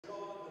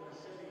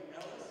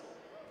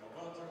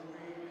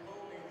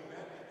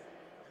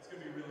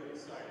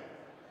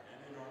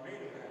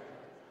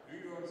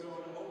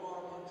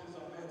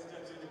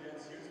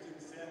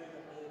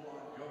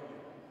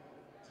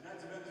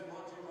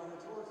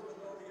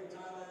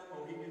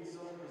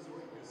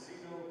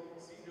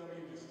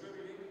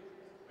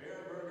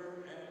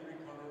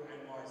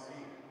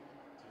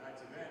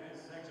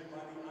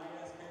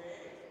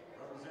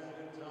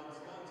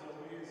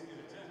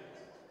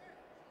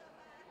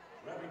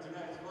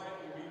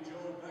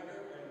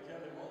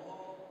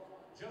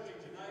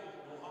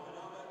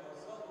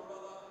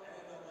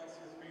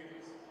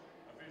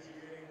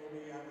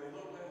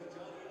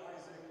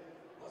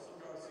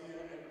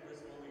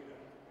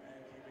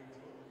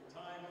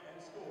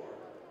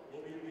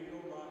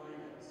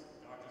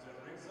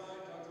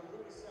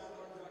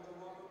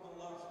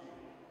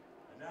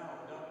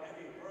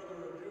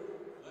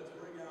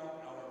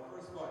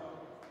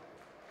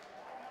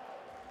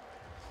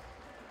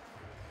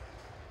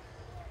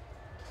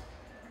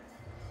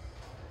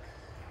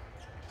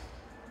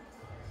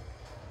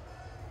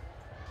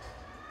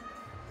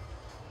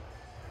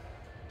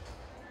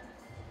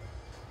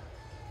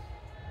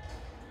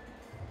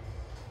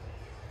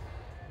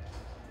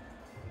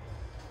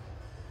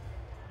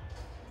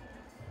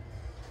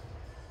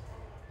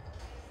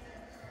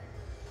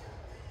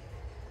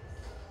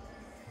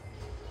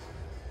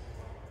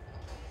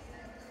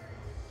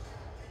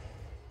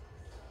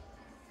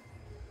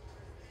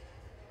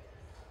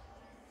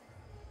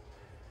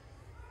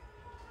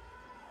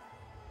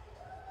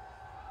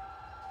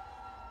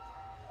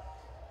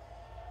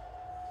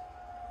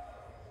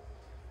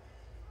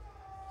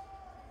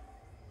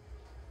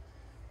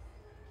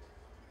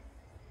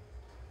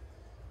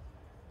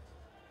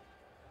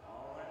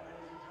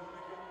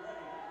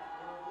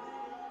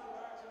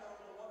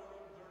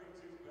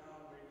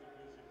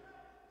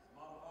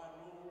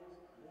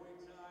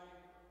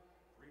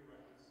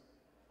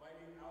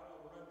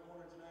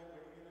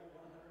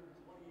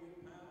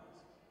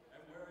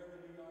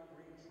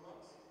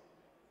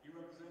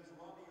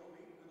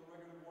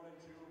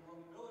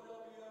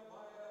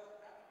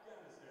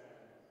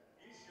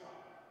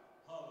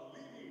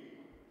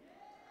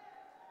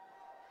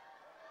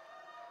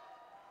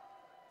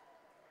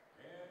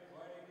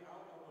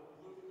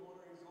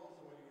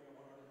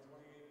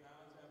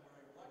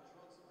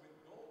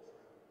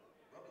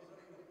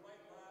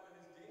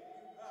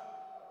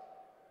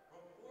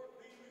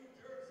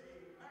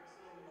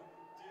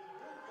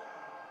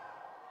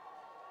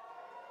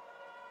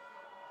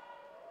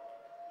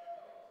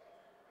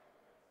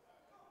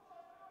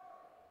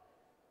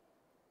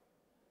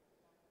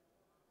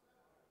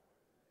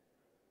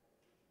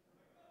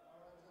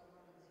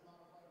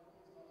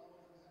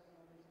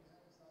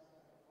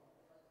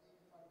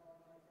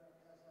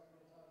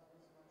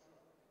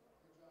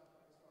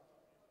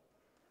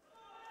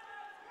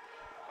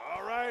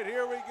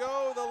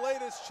go, the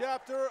latest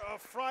chapter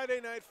of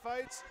Friday Night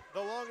Fights,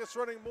 the longest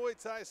running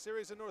Muay Thai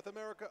series in North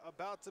America,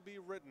 about to be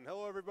written.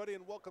 Hello everybody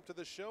and welcome to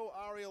the show.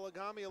 Ariel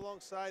Agami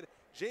alongside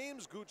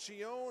James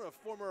Guccione, a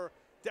former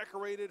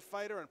decorated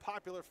fighter and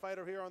popular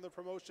fighter here on the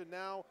promotion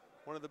now,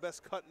 one of the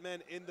best cut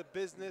men in the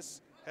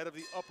business, head of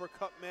the Upper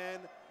Cut Man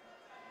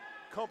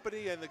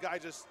company, and the guy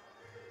just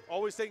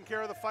always taking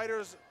care of the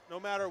fighters no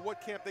matter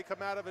what camp they come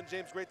out of. And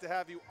James, great to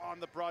have you on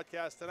the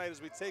broadcast tonight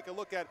as we take a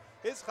look at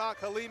Ishaq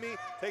Halimi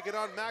taking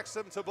on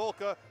Maksim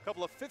Tsybulka, a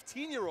couple of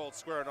 15-year-olds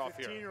squaring off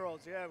here.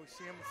 15-year-olds, yeah, we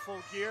see them in full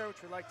gear,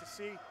 which we like to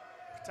see.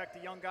 Protect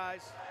the young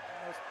guys.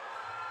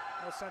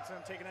 No sense in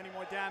them taking any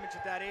more damage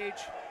at that age.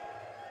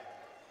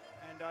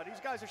 And these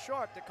guys are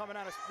sharp. They're coming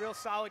out of real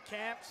solid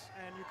camps,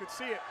 and you could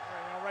see it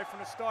right from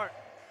the start.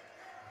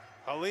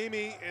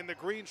 Halimi in the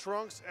green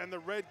trunks and the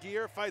red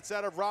gear fights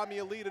out of Rami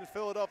Elite in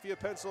Philadelphia,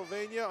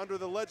 Pennsylvania under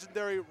the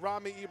legendary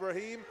Rami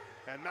Ibrahim.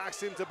 And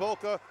Maksim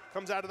Tsybulka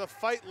comes out of the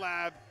Fight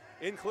Lab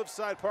in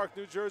Cliffside Park,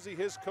 New Jersey.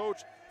 His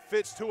coach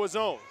fits to his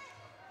own.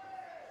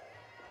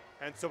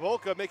 And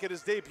Tsybulka making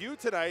his debut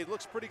tonight.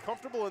 Looks pretty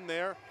comfortable in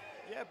there.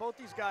 Yeah, both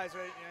these guys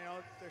are,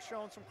 they're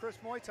showing some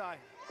crisp Muay Thai.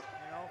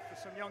 For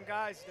some young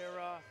guys, they're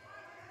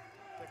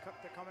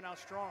coming out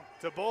strong.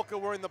 Tsybulka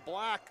wearing the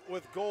black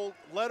with gold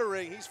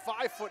lettering. He's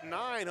 5'9".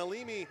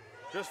 Halimi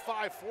just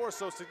 5'4",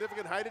 so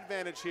significant height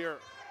advantage here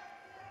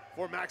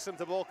for Maksim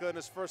Tsybulka in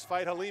his first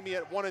fight. Halimi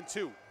at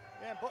 1-2.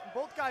 Yeah,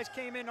 both guys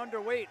came in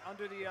underweight,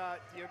 under the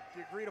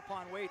agreed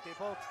upon weight. They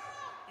both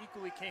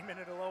equally came in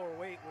at a lower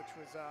weight, which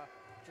was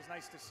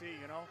nice to see.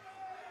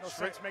 No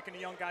sense making the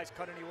young guys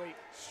cut any weight.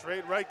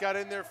 Straight right got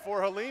in there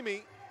for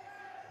Halimi.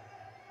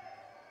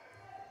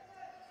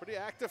 Pretty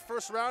active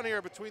first round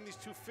here between these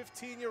two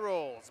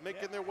 15-year-olds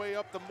making their way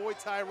up the Muay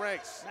Thai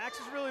ranks. Max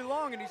is really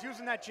long and he's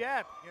using that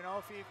jab.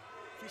 If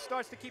he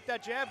starts to keep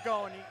that jab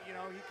going, he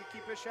could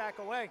keep Ishaq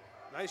away.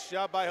 Nice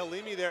job by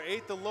Halimi there.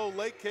 Ate the low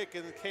leg kick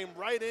and came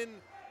right in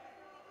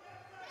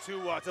to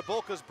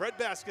Tsybulka's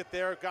breadbasket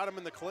there. Got him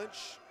in the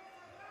clinch.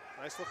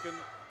 Nice looking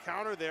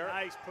counter there.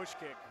 Nice push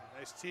kick.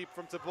 Nice teep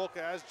from Tsybulka,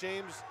 as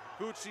James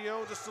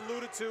Guccione just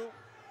alluded to.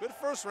 Good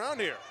first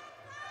round here.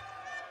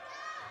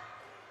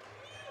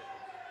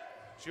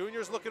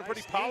 Junior's looking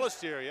pretty polished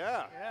here,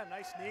 yeah. Yeah,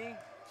 nice knee.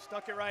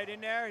 Stuck it right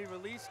in there. He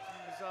released.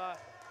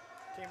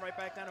 Came right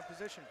back down in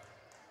position.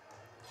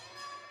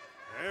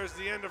 There's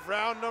the end of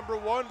round number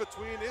one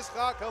between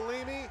Ishaq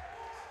Halimi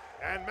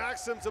and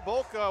Maksim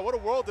Tsybulka. What a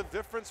world of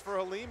difference for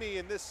Halimi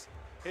in this,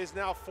 his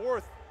now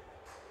fourth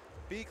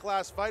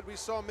B-class fight. We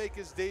saw him make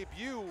his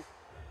debut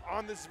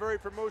on this very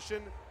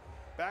promotion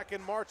back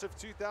in March of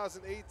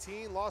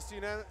 2018, lost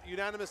a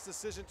unanimous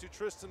decision to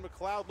Tristan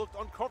McLeod. Looked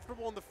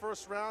uncomfortable in the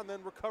first round,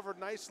 then recovered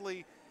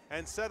nicely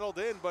and settled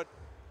in. But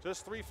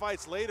just 3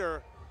 fights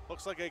later,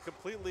 looks like a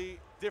completely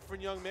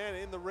different young man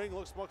in the ring.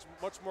 Looks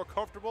much more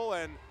comfortable.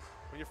 And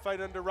when you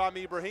fight under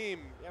Rami Ibrahim,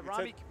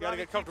 you gotta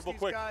get comfortable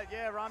quick.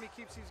 Rami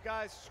keeps these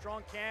guys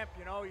strong camp.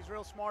 He's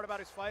real smart about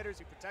his fighters.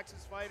 He protects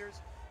his fighters,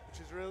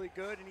 which is really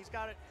good. And he's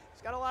got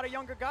a lot of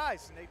younger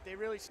guys, and they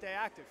really stay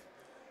active.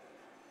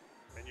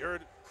 And you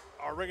heard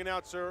our ring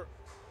announcer,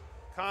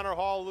 Connor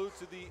Hall, allude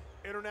to the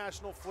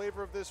international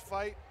flavor of this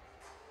fight.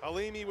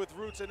 Halimi with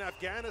roots in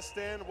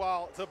Afghanistan,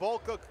 while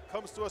Tsybulka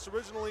comes to us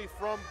originally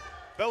from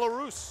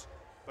Belarus,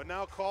 but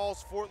now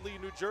calls Fort Lee,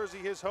 New Jersey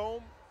his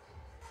home,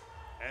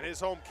 and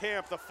his home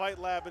camp, the Fight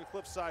Lab in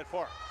Cliffside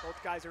Park.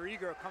 Both guys are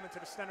eager, coming to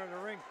the center of the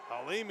ring.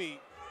 Halimi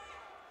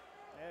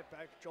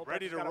Joel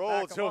ready Becker's to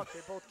roll.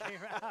 They both came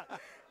out.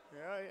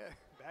 Yeah,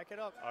 back it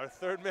up. Our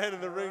third man in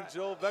the ring,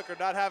 Joel Becker,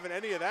 not having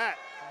any of that.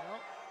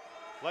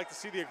 Like to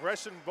see the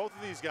aggression in both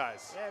of these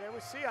guys. Yeah, they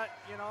would see. I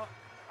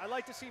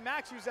like to see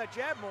Max use that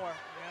jab more.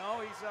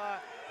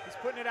 He's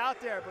putting it out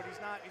there, but he's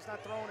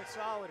not throwing it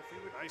solid. If he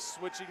would. Nice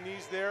switching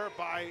knees there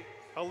by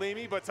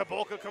Halimi, but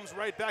Tsybulka comes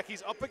right back.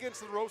 He's up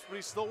against the ropes, but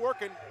he's still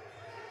working.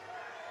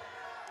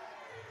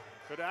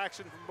 Good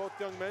action from both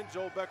young men.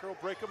 Joel Becker will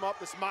break him up.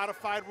 This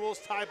modified rules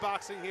Thai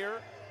boxing here.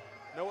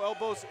 No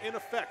elbows in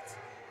effect.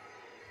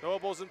 No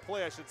elbows in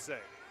play, I should say.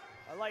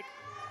 I like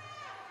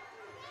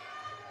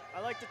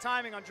the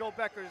timing on Joel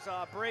Becker's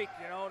break.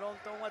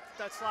 Don't let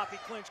that sloppy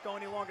clinch go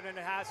any longer than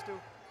it has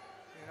to.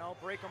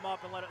 Break him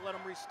up and let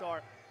him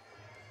restart.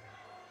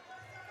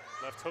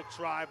 Left hook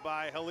try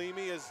by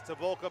Halimi as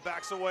Tsybulka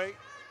backs away.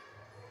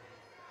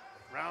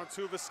 Round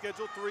 2 of a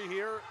Schedule 3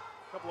 here.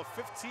 A couple of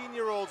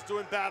 15-year-olds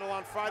doing battle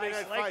on Friday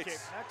Night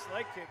Fights. Next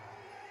leg kick.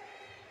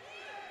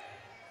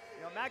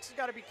 Max has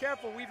got to be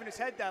careful weaving his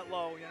head that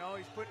low.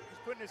 He's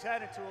putting his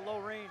head into a low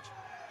range.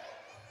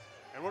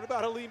 And what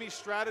about Halimi's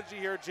strategy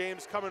here,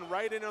 James? Coming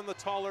right in on the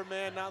taller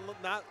man,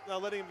 not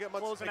letting him get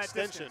much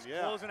extension.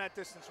 Closing that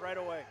distance right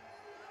away.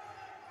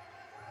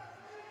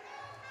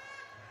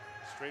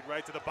 Straight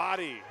right to the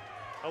body.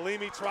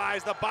 Halimi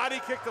tries the body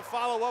kick to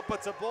follow up,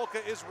 but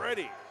Tsybulka is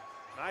ready.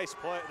 Nice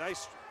play,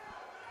 nice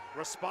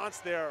response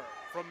there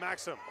from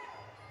Maksim.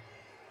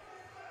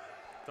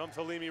 Dumped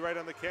Halimi right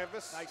on the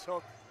canvas. Nice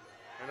hook.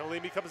 And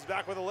Halimi comes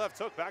back with a left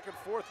hook. Back and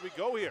forth we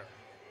go here.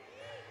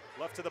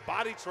 Left to the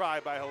body try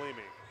by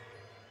Halimi.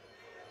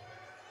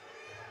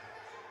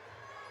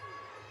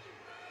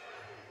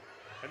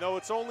 And though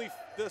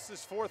this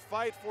is fourth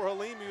fight for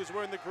Halimi, who's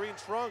wearing the green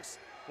trunks,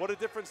 what a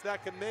difference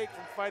that can make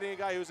from fighting a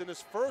guy who's in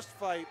his first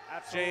fight,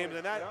 Absolutely. James.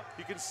 And that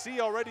you can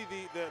see already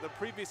the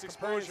previous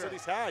experience that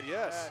he's had.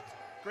 Yes. Yeah,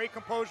 great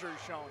composure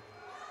he's shown.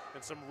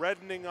 And some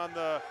reddening on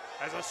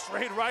as a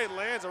straight right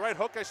lands, a right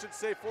hook, I should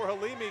say, for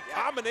Halimi.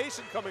 Yeah.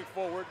 Combination coming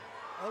forward.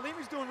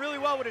 Halimi's doing really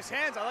well with his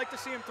hands. I like to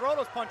see him throw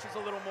those punches a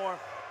little more.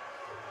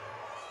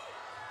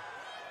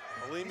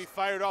 Halimi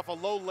fired off a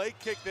low leg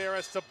kick there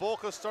as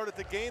Tsybulka started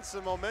to gain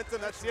some momentum.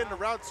 That's the end of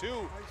round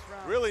 2.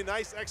 Really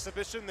nice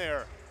exhibition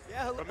there.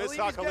 Yeah, from Halimi's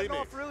Ishaq getting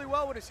Halimi. off really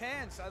well with his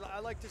hands. I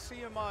like to see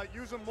him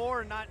use them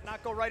more and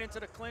not go right into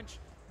the clinch.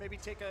 Maybe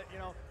take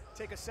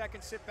a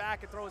second, sit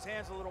back, and throw his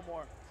hands a little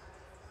more.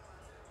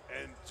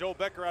 And Joe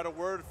Becker had a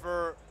word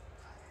for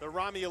the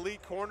Rami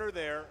Elite corner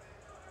there.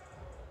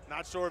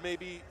 Not sure,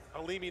 maybe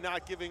Halimi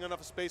not giving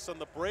enough space on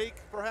the break,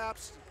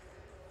 perhaps.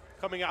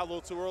 Coming out a little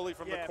too early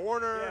from the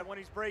corner. Yeah, when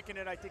he's breaking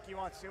it, I think he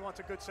wants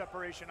a good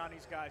separation on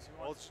these guys.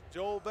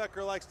 Joel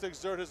Becker likes to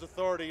exert his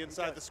authority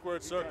inside the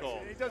squared circle.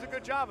 He does a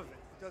good job of it.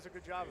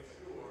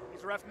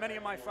 He's ref many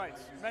of my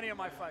fights.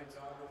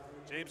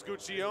 James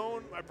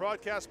Guccione, my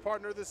broadcast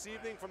partner this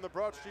evening from the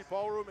Broad Street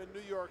Ballroom in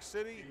New York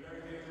City.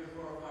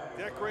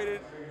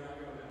 Decorated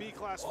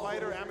B-class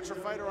fighter, amateur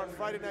fighter on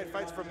Friday Night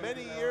Fights for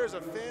many years,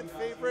 a fan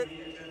favorite.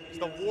 It's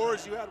the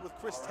wars you had with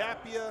Chris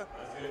Tapia,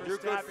 your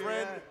good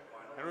friend.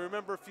 Yeah. And I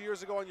remember a few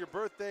years ago on your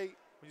birthday,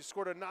 when you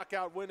scored a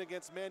knockout win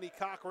against Manny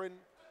Cochran.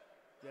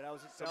 Yeah, that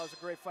was a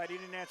great fight. He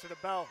didn't answer the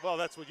bell. Well,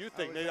 that's what you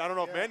think. I don't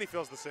know if Manny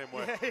feels the same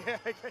way. Yeah,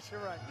 I guess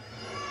you're right.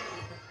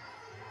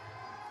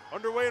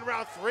 Underway in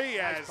round 3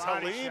 nice as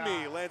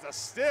Halimi lands a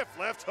stiff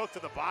left hook to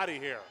the body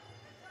here.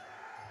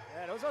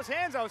 Yeah, those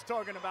hands I was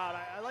talking about.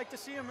 I like to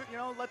see him,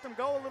 let them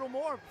go a little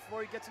more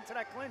before he gets into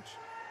that clinch.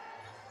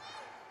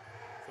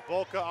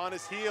 Tsybulka on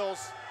his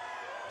heels,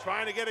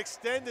 trying to get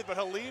extended, but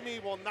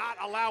Halimi will not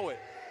allow it.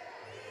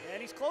 Yeah,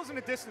 and he's closing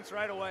the distance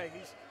right away.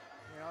 He's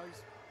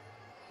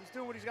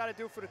doing what he's got to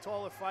do for the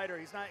taller fighter.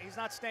 He's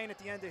not staying at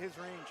the end of his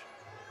range.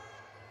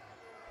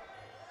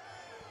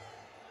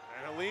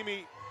 And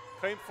Halimi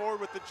came forward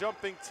with the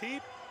jumping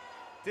teep.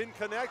 Didn't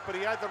connect, but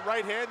he had the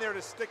right hand there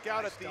to stick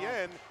out at the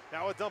end.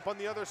 Now a dump on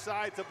the other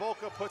side.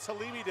 Tsybulka puts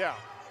Halimi down.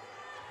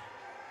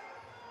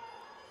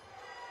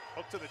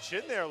 Hook to the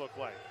chin there, looked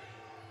like.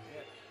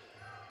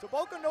 Yeah.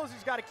 Tsybulka knows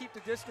he's got to keep the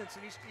distance,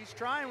 and he's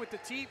trying with the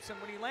teeps, and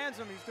when he lands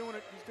them, he's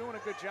doing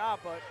a good job.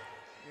 But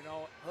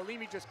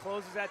Halimi just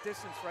closes that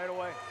distance right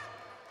away.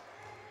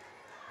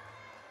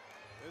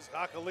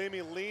 Ishaq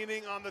Halimi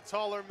leaning on the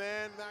taller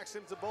man,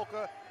 Maksim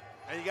Tsybulka.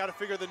 And you got to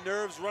figure the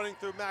nerves running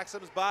through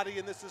Maksim's body,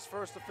 and this is his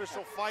first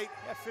official fight.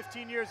 Yeah,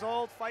 15 years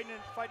old, fighting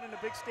in the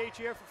big stage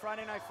here for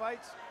Friday Night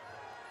Fights.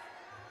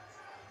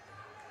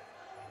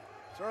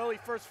 It's early,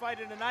 first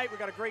fight of the night. We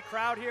got a great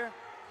crowd here.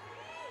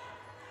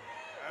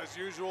 As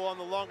usual on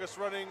the longest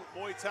running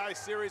Muay Thai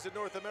series in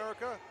North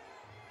America.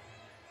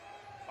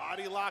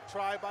 Body lock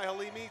try by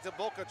Halimi.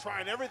 Tsybulka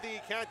trying everything he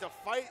can to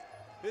fight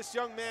this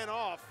young man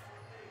off.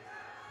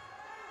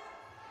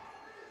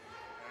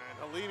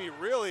 Halimi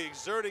really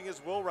exerting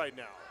his will right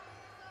now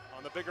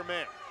on the bigger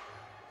man.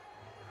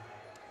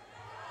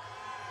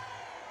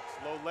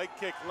 Slow leg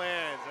kick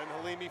lands, and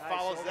Halimi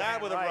follows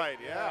that with a right.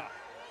 Yeah.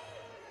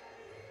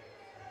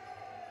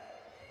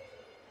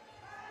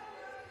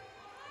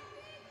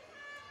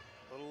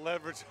 Little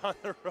leverage on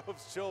the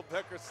ropes. Joel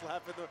Becker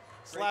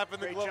slapping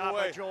the glove job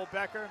away. By Joel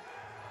Becker.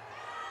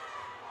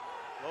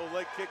 Low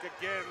leg kick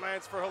again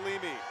lands for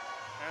Halimi,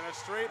 and a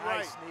straight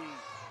right. Knee.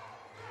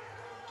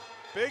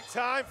 Big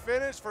time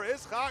finish for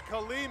Ishaq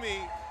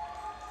Halimi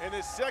in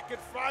his second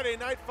Friday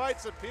Night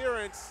Fights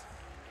appearance.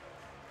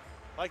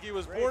 Like he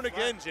was born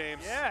again,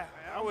 James. Yeah.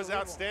 That was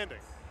outstanding.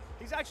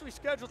 He's actually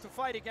scheduled to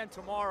fight again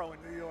tomorrow in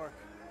New York.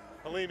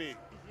 Halimi.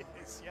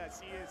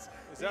 Yes, he is.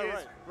 Is that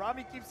right?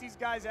 Rami keeps these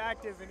guys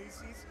active, and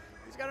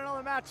he's got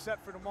another match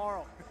set for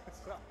tomorrow.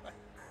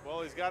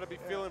 Well, he's got to be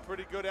feeling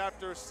pretty good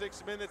after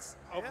 6 minutes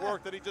of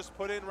work that he just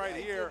put in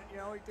here.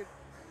 He did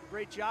a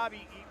great job.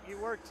 He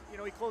worked,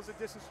 he closed the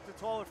distance with the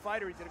taller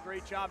fighter. He did a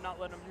great job not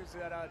letting him use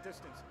that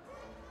distance.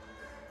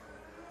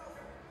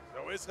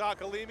 So Ishaq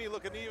Halimi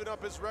looking to even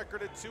up his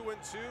record at 2-2.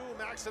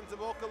 Maksim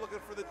Tsybulka looking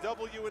for the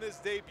W in his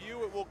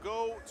debut. It will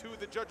go to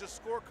the judges'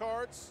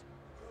 scorecards.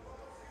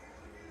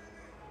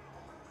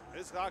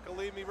 Ishaq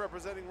Halimi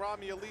representing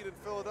Rami Elite in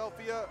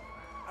Philadelphia.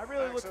 I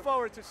really look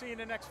forward to seeing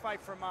the next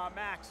fight from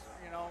Max.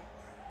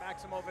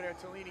 Maksim over there at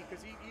Tolini,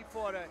 because he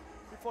fought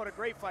a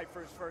great fight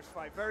for his first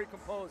fight. Very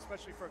composed,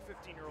 especially for a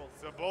 15-year-old.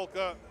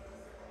 Tsybulka,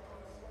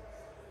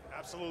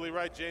 absolutely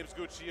right. James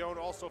Guccione,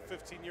 also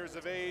 15 years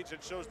of age,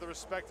 and shows the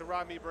respect to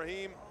Rami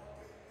Ibrahim.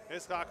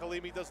 Ishaq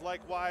Halimi does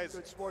likewise.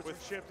 Good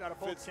sportsmanship out of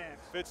both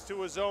camps. Fits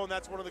to his own.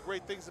 That's one of the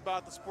great things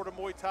about the sport of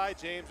Muay Thai,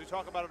 James. We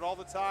talk about it all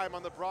the time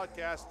on the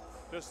broadcast.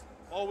 Just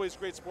always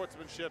great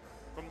sportsmanship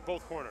from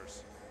both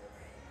corners.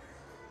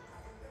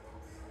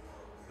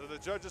 So the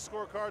judges'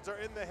 scorecards are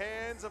in the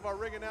hands of our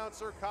ring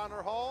announcer,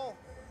 Connor Hall.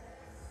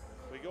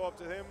 We go up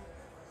to him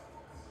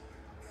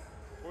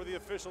for the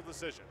official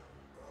decision.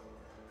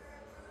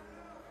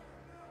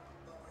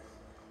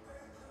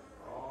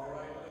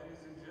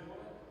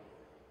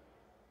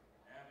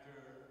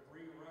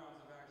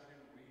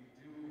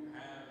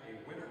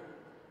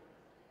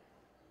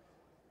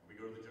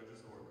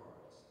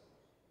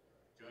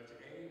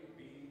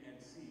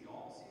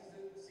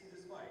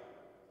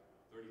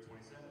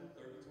 30-27,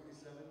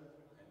 30-27,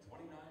 and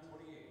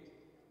 29-28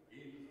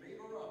 in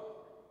favor of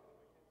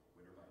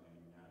winner by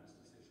unanimous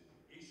decision,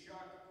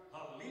 Ishaq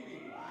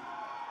Halimi.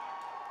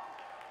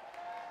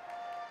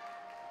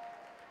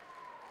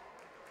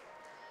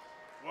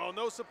 Well,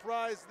 no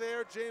surprise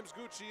there. James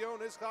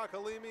Guccione, Ishaq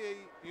Halimi,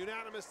 a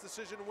unanimous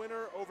decision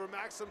winner over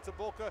Maksim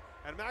Tsybulka.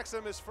 And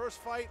Maksim, his first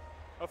fight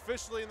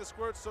officially in the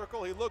squared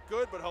circle, he looked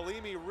good, but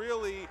Halimi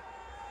really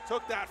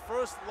took that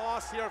first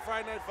loss here at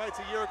Friday Night Fights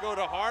a year ago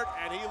to heart,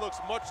 and he looks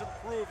much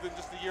improved in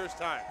just a year's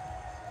time.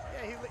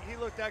 Yeah, he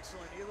looked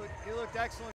excellent. He looked excellent.